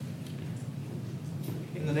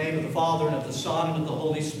In the name of the Father, and of the Son, and of the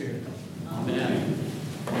Holy Spirit. Amen.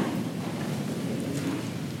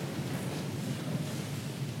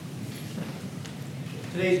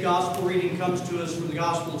 Today's gospel reading comes to us from the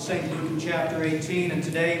Gospel of St. Luke in chapter 18, and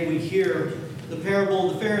today we hear the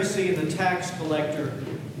parable of the Pharisee and the tax collector,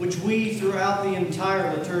 which we, throughout the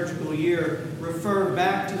entire liturgical year, refer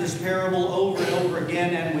back to this parable over and over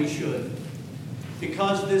again, and we should.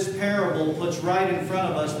 Because this parable puts right in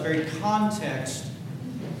front of us the very context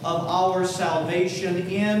of our salvation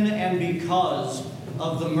in and because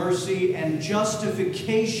of the mercy and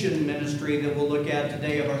justification ministry that we'll look at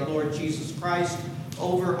today of our Lord Jesus Christ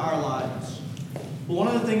over our lives. But one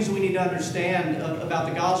of the things we need to understand about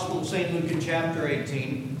the Gospel of St. Luke in chapter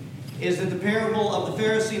 18 is that the parable of the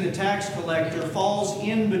Pharisee and the tax collector falls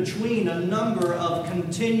in between a number of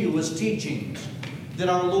continuous teachings that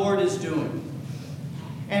our Lord is doing.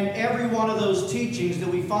 And every one of those teachings that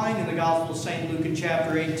we find in the Gospel of St. Luke in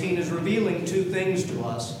chapter 18 is revealing two things to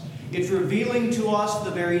us. It's revealing to us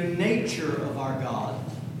the very nature of our God.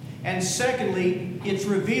 And secondly, it's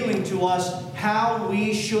revealing to us how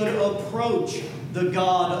we should approach the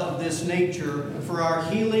God of this nature for our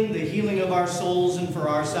healing, the healing of our souls, and for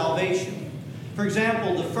our salvation. For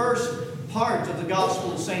example, the first part of the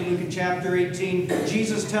Gospel of St. Luke in chapter 18,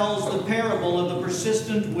 Jesus tells the parable of the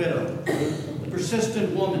persistent widow.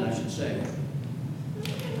 Persistent woman, I should say.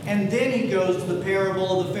 And then he goes to the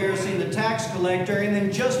parable of the Pharisee and the tax collector, and then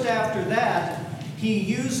just after that, he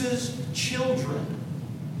uses children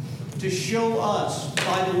to show us,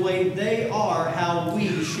 by the way they are, how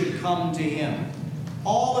we should come to him.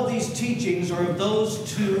 All of these teachings are of those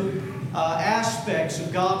two aspects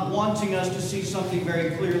of God wanting us to see something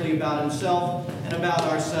very clearly about himself and about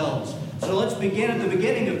ourselves. So let's begin at the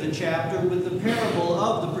beginning of the chapter with the parable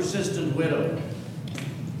of the persistent widow.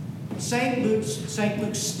 St. Luke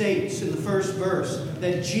states in the first verse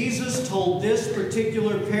that Jesus told this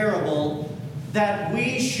particular parable that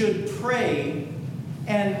we should pray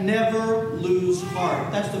and never lose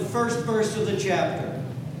heart. That's the first verse of the chapter.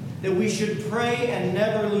 That we should pray and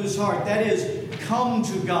never lose heart. That is, come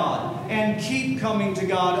to God and keep coming to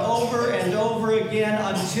God over and over again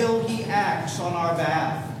until he acts on our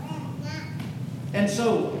behalf. And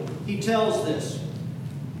so, he tells this.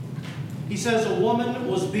 He says a woman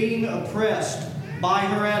was being oppressed by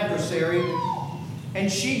her adversary,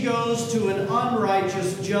 and she goes to an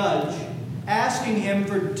unrighteous judge, asking him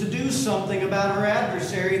to do something about her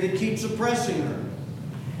adversary that keeps oppressing her.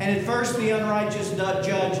 And at first the unrighteous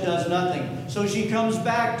judge does nothing. So she comes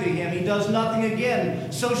back to him. He does nothing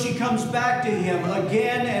again. So she comes back to him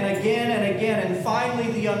again and again and again. And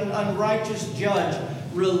finally the unrighteous judge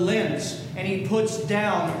relents, and he puts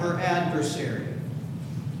down her adversary,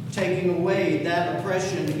 taking away that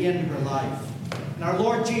oppression in her life. And our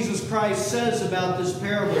Lord Jesus Christ says about this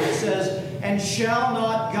parable, he says, and shall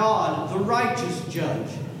not God, the righteous judge,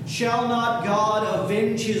 shall not God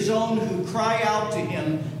avenge his own who cry out to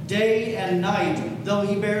him day and night, though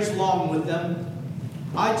he bears long with them?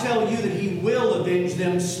 I tell you that he will avenge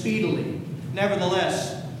them speedily.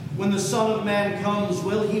 Nevertheless, when the Son of Man comes,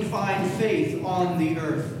 will he find faith on the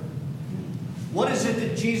earth? What is it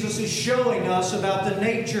that Jesus is showing us about the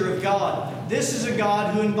nature of God? This is a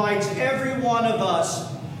God who invites every one of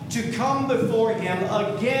us to come before him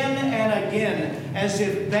again and again, as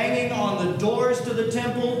if banging on the doors to the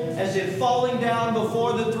temple, as if falling down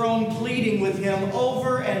before the throne, pleading with him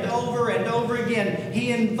over and over and over again.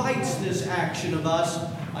 He invites this action of us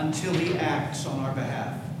until he acts on our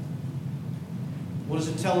behalf. What does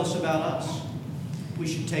it tell us about us? We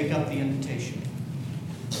should take up the invitation.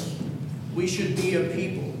 We should be a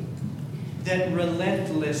people that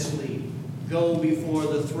relentlessly go before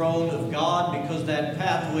the throne of God, because that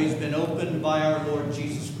pathway has been opened by our Lord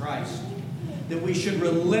Jesus Christ. That we should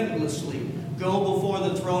relentlessly go before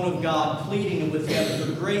the throne of God, pleading with him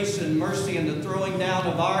for grace and mercy and the throwing down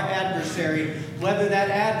of our adversary, whether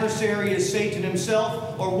that adversary is Satan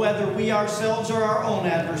himself or whether we ourselves are our own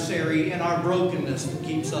adversary in our brokenness that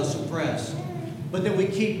keeps us oppressed. But that we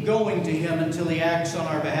keep going to him until he acts on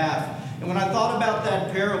our behalf. And when I thought about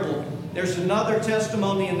that parable, there's another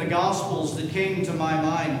testimony in the Gospels that came to my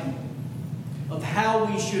mind of how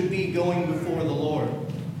we should be going before the Lord.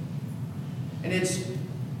 And it's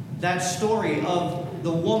that story of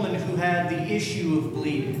the woman who had the issue of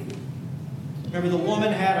bleeding. Remember, the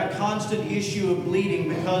woman had a constant issue of bleeding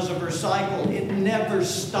because of her cycle. It never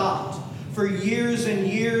stopped. For years and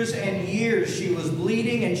years and years she was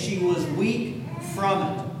bleeding, and she was weak from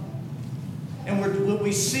it. And what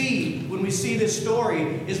we see when we see this story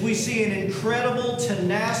is we see an incredible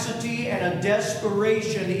tenacity and a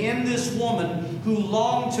desperation in this woman who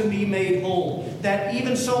longed to be made whole. That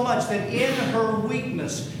even so much that in her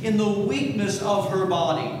weakness, in the weakness of her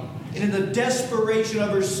body, and in the desperation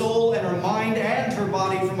of her soul and her mind and her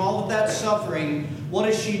body from all of that suffering, what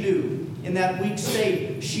does she do? In that weak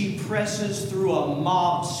state, she presses through a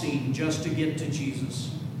mob scene just to get to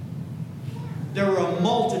Jesus. There were a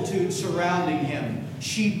multitude surrounding him.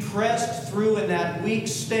 She pressed through in that weak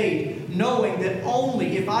state, knowing that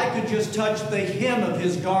only if I could just touch the hem of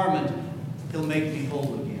his garment, he'll make me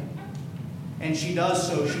whole again. And she does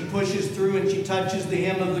so. She pushes through and she touches the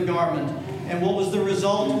hem of the garment. And what was the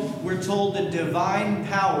result? We're told that divine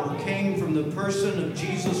power came from the person of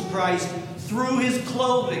Jesus Christ through his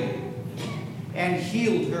clothing and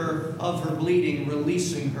healed her of her bleeding,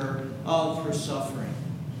 releasing her of her suffering.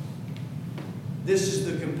 This is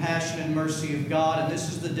the compassion and mercy of God, and this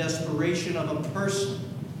is the desperation of a person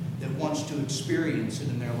that wants to experience it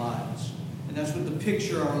in their lives. And that's what the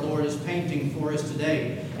picture our Lord is painting for us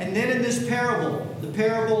today. And then in this parable, the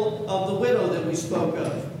parable of the widow that we spoke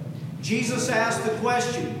of, Jesus asked the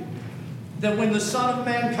question that when the Son of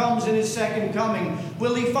Man comes in his second coming,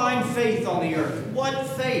 will he find faith on the earth? What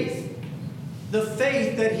faith? The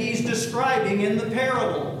faith that he's describing in the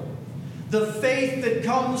parable. The faith that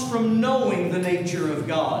comes from knowing the nature of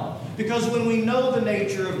God. Because when we know the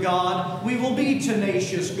nature of God, we will be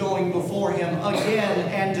tenacious going before him again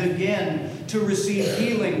and again to receive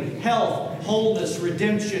healing, health, wholeness,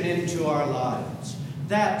 redemption into our lives.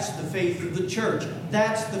 That's the faith of the church.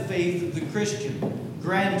 That's the faith of the Christian,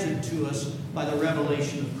 granted to us by the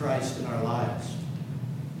revelation of Christ in our lives.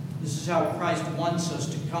 This is how Christ wants us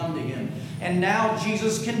to come to him. And now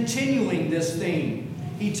Jesus continuing this theme.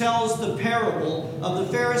 He tells the parable of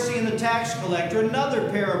the Pharisee and the tax collector, another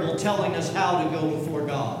parable telling us how to go before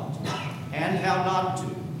God and how not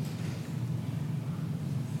to.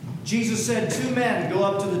 Jesus said 2 men go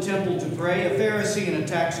up to the temple to pray, a Pharisee and a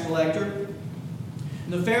tax collector.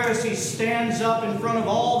 And the Pharisee stands up in front of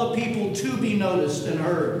all the people to be noticed and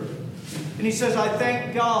heard. And he says, I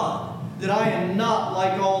thank God that I am not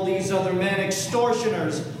like all these other men,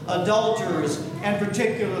 extortioners, adulterers, and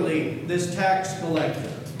particularly this tax collector.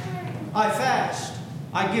 I fast.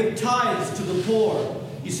 I give tithes to the poor.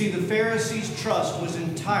 You see, the Pharisee's trust was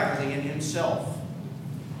entirely in himself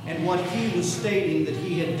and what he was stating that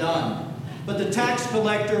he had done. But the tax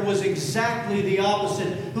collector was exactly the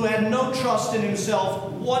opposite, who had no trust in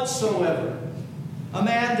himself whatsoever. A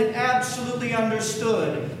man that absolutely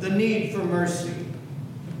understood the need for mercy.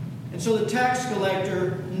 And so the tax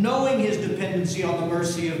collector, knowing his dependency on the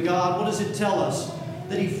mercy of God, what does it tell us?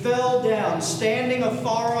 That he fell down, standing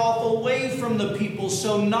afar off, away from the people,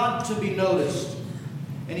 so not to be noticed.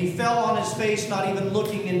 And he fell on his face, not even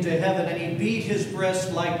looking into heaven, and he beat his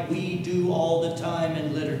breast like we do all the time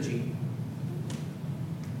in liturgy.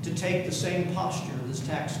 To take the same posture of this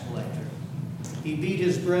tax collector. He beat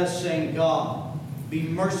his breast, saying, God, be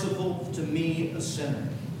merciful to me, a sinner.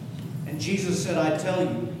 And Jesus said, I tell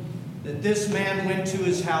you, that this man went to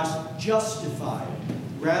his house justified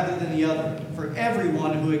rather than the other. For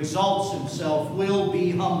everyone who exalts himself will be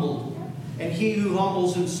humbled, and he who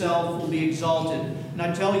humbles himself will be exalted. And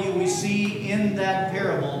I tell you, we see in that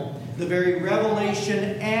parable the very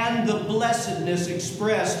revelation and the blessedness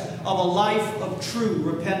expressed of a life of true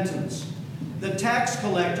repentance. The tax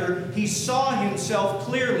collector, he saw himself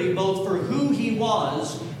clearly both for who he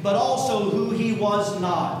was, but also who he was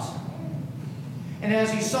not. And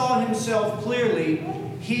as he saw himself clearly,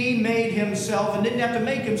 he made himself, and didn't have to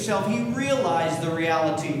make himself, he realized the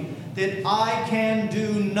reality that I can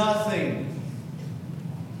do nothing.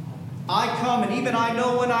 I come, and even I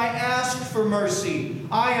know when I ask for mercy,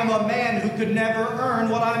 I am a man who could never earn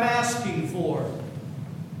what I'm asking for.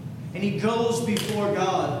 And he goes before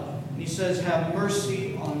God, and he says, have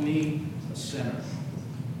mercy on me, a sinner.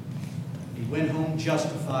 He went home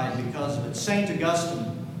justified because of it. St.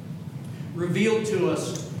 Augustine revealed to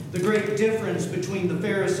us the great difference between the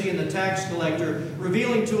Pharisee and the tax collector,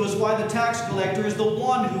 revealing to us why the tax collector is the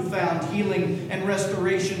one who found healing and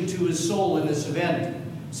restoration to his soul in this event.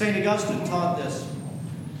 St. Augustine taught this.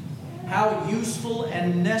 How useful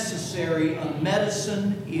and necessary a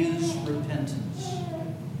medicine is repentance.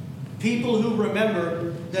 People who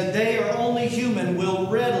remember that they are only human will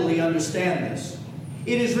readily understand this.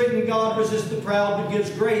 It is written, God resists the proud but gives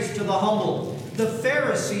grace to the humble. The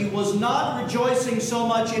Pharisee was not rejoicing so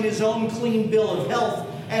much in his own clean bill of health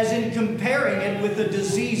as in comparing it with the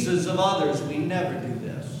diseases of others. We never do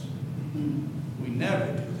this. We never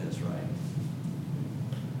do this, right?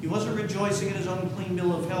 He wasn't rejoicing in his own clean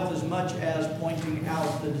bill of health as much as pointing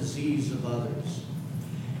out the disease of others.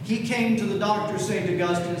 He came to the doctor, St.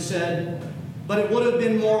 Augustine said, But it would have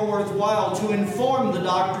been more worthwhile to inform the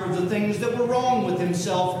doctor of the things that were wrong with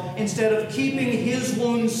himself instead of keeping his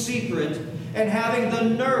wounds secret and having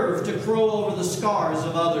the nerve to crow over the scars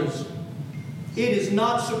of others. It is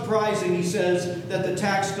not surprising, he says, that the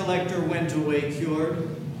tax collector went away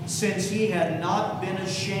cured, since he had not been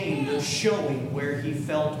ashamed of showing where he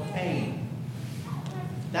felt pain.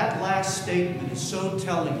 That last statement is so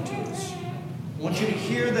telling to us. I want you to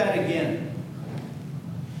hear that again.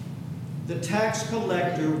 The tax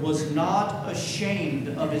collector was not ashamed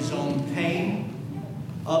of his own pain,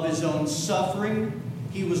 of his own suffering.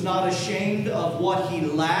 He was not ashamed of what he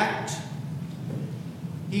lacked.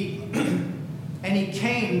 And he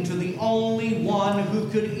came to the only one who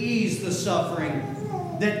could ease the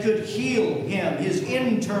suffering, that could heal him, his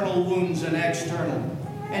internal wounds and external,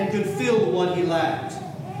 and could fill what he lacked.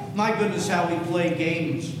 My goodness, how we play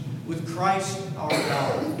games with Christ our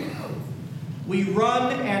God. We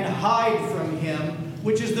run and hide from Him,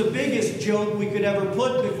 which is the biggest joke we could ever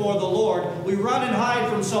put before the Lord. We run and hide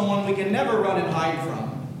from someone we can never run and hide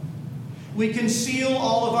from. We conceal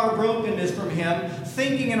all of our brokenness from Him,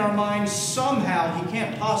 thinking in our minds somehow He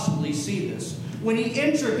can't possibly see this, when He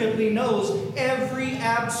intricately knows every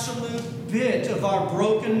absolute bit of our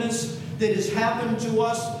brokenness that has happened to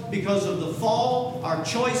us because of the fall, our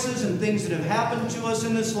choices, and things that have happened to us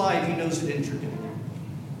in this life. He knows it intricately.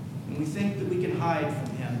 And we think that we can hide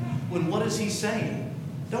from Him, when what is He saying?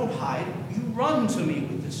 Don't hide. You run to me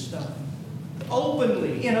with this stuff.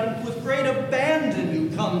 Openly, with great abandon,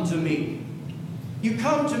 you come to me. You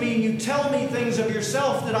come to me and you tell me things of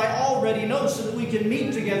yourself that I already know, so that we can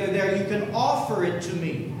meet together there. You can offer it to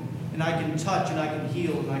me, and I can touch, and I can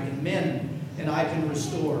heal, and I can mend, and I can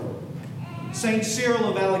restore. St. Cyril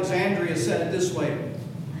of Alexandria said it this way.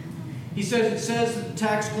 He says, it says that the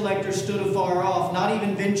tax collector stood afar off, not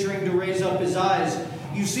even venturing to raise up his eyes.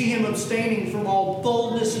 You see him abstaining from all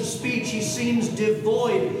boldness of speech. He seems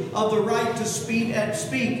devoid of the right to speak,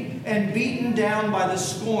 and beaten down by the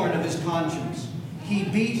scorn of his conscience. He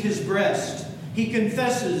beat his breast. He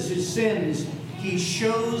confesses his sins. He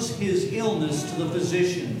shows his illness to the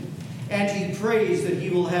physician. And he prays that he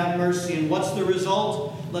will have mercy. And what's the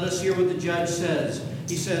result? Let us hear what the judge says.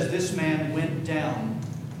 He says, this man went down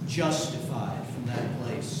justified from that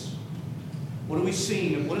place. What are we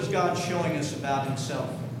seeing? What is God showing us about Himself?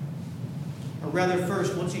 Or rather,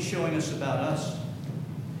 first, what's He showing us about us?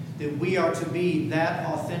 That we are to be that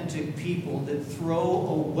authentic people that throw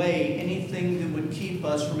away anything that would keep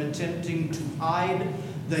us from attempting to hide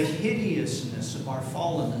the hideousness of our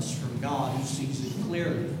fallenness from God, who sees it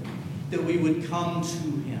clearly. That we would come to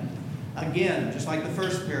Him again, just like the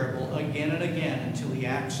first parable, again and again, until He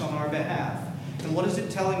acts on our behalf. And what is it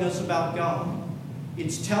telling us about God?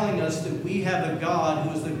 It's telling us that we have a God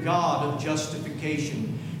who is the God of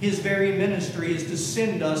justification. His very ministry is to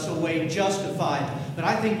send us away justified. But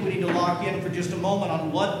I think we need to lock in for just a moment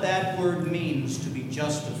on what that word means, to be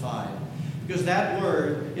justified. Because that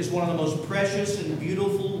word is one of the most precious and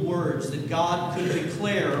beautiful words that God could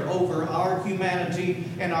declare over our humanity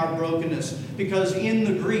and our brokenness. Because in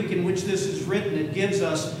the Greek in which this is written, it gives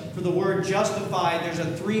us, for the word justified, there's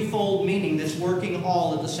a threefold meaning that's working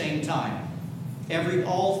all at the same time.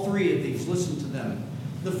 All three of these, listen to them.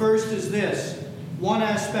 The first is this. One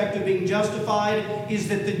aspect of being justified is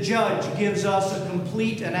that the judge gives us a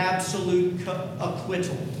complete and absolute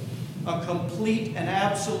acquittal. A complete and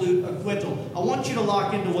absolute acquittal. I want you to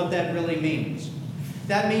lock into what that really means.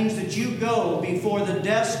 That means that you go before the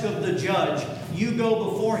desk of the judge, you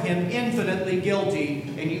go before him infinitely guilty,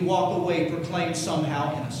 and you walk away proclaimed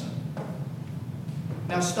somehow innocent.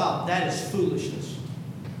 Now stop. That is foolishness.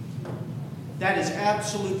 That is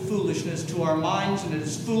absolute foolishness to our minds, and it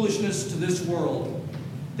is foolishness to this world.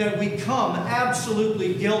 That we come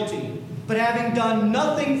absolutely guilty, but having done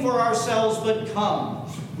nothing for ourselves but come,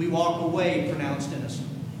 we walk away pronounced innocent.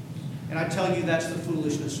 And I tell you, that's the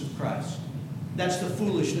foolishness of Christ. That's the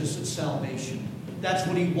foolishness of salvation. That's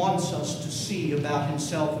what He wants us to see about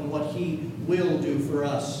Himself and what He will do for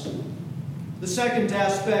us. The second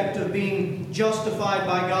aspect of being justified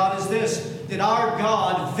by God is this, that our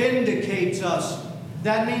God vindicates us.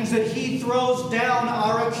 That means that He throws down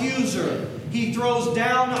our accuser. He throws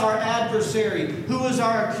down our adversary. Who is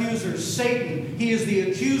our accuser? Satan. He is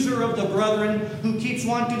the accuser of the brethren who keeps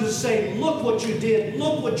wanting to say, look what you did,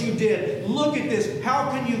 look what you did, look at this. How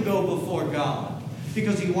can you go before God?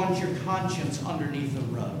 Because he wants your conscience underneath the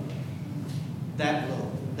rug. That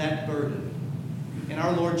load, that burden. And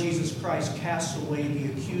our Lord Jesus Christ casts away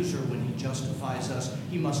the accuser when He justifies us.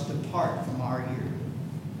 He must depart from our ear.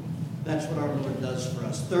 That's what our Lord does for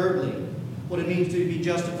us. Thirdly, what it means to be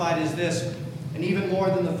justified is this, And even more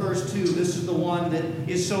than the first two, this is the one that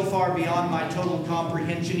is so far beyond my total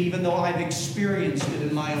comprehension, even though I've experienced it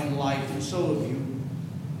in my own life, and so have you,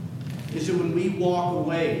 is that when we walk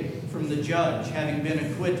away from the judge, having been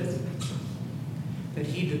acquitted, that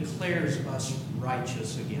he declares us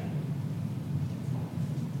righteous again.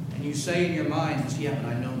 And you say in your minds, yeah, but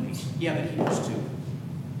I know me. Yeah, but he does too.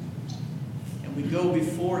 And we go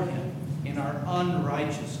before him in our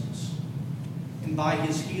unrighteousness, and by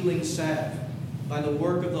his healing salve, by the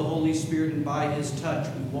work of the Holy Spirit and by his touch,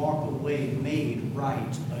 we walk away made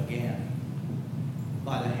right again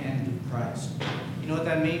by the hand of Christ. You know what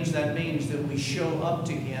that means? That means that we show up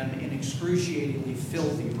to him in excruciatingly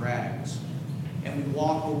filthy rags, and we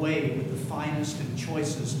walk away with the finest and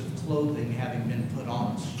choicest of clothing having been put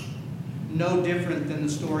on us. No different than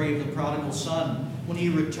the story of the prodigal son when he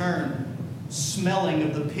returned, smelling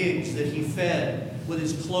of the pigs that he fed, with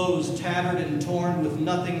his clothes tattered and torn, with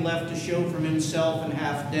nothing left to show from himself and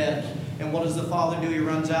half dead. And what does the father do? He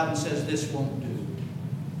runs out and says, this won't do.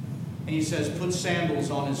 And he says, put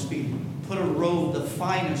sandals on his feet, put a robe, the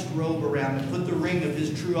finest robe around him, put the ring of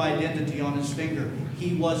his true identity on his finger.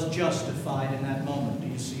 He was justified in that moment. Do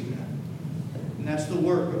you see that? And that's the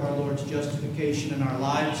work of our Lord's justification in our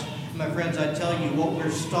lives. My friends, I tell you, what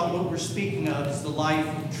we're speaking of is the life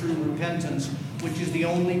of true repentance, which is the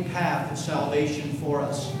only path of salvation for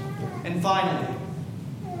us. And finally,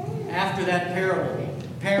 after that parable,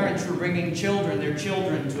 parents were bringing their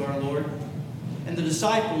children to our Lord, and the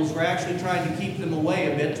disciples were actually trying to keep them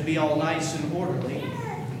away a bit to be all nice and orderly.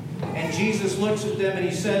 And Jesus looks at them and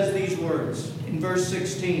he says these words in verse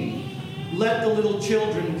 16, "Let the little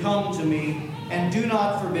children come to me, and do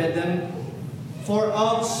not forbid them, for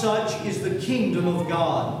of such is the kingdom of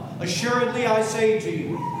God. Assuredly I say to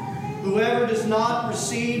you, whoever does not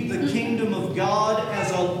receive the kingdom of God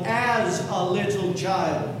as a little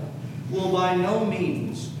child will by no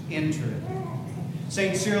means enter it."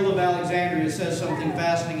 St. Cyril of Alexandria says something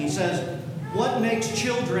fascinating. He says, what makes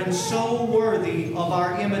children so worthy of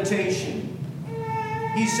our imitation?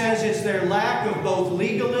 He says it's their lack of both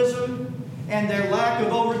legalism and their lack of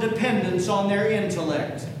overdependence on their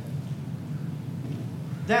intellect.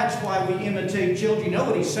 That's why we imitate children. You know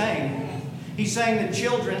what he's saying? He's saying that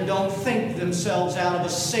children don't think themselves out of a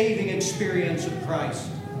saving experience of Christ.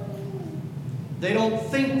 They don't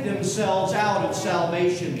think themselves out of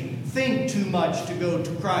salvation, think too much to go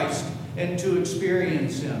to Christ and to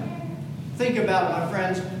experience him. Think about it, my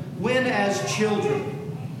friends. When as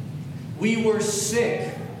children we were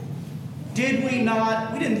sick, did we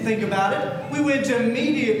not? We didn't think about it. We went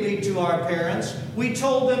immediately to our parents. We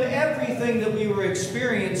told them everything that we were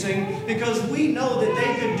experiencing because we know that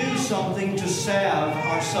they could do something to salve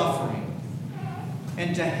our suffering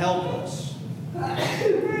and to help us.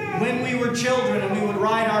 When we were children and we would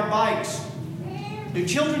ride our bikes. Do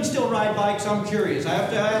children still ride bikes? I'm curious. I have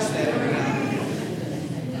to ask that every now and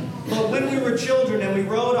then. But when we were children and we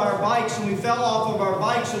rode our bikes and we fell off of our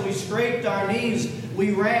bikes and we scraped our knees,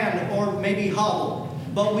 we ran or maybe hobbled.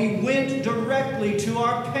 But we went directly to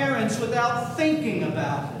our parents without thinking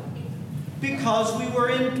about it. Because we were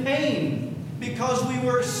in pain. Because we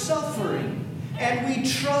were suffering. And we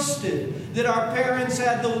trusted that our parents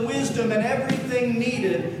had the wisdom and everything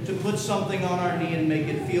needed to put something on our knee and make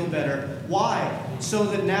it feel better. Why? So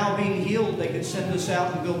that now being healed, they could send us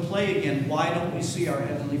out and go play again. Why don't we see our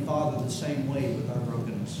Heavenly Father the same way with our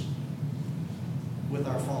brokenness? With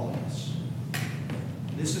our fallenness?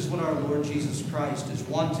 This is what our Lord Jesus Christ is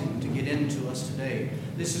wanting to get into us today.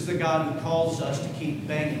 This is the God who calls us to keep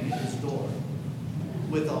banging at his door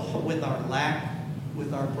with our lack,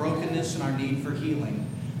 with our brokenness and our need for healing,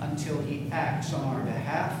 until he acts on our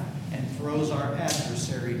behalf and throws our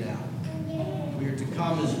adversary down. We are to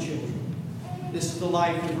come as children. This is the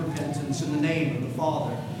life of repentance in the name of the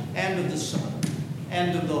Father, and of the Son,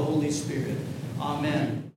 and of the Holy Spirit. Amen.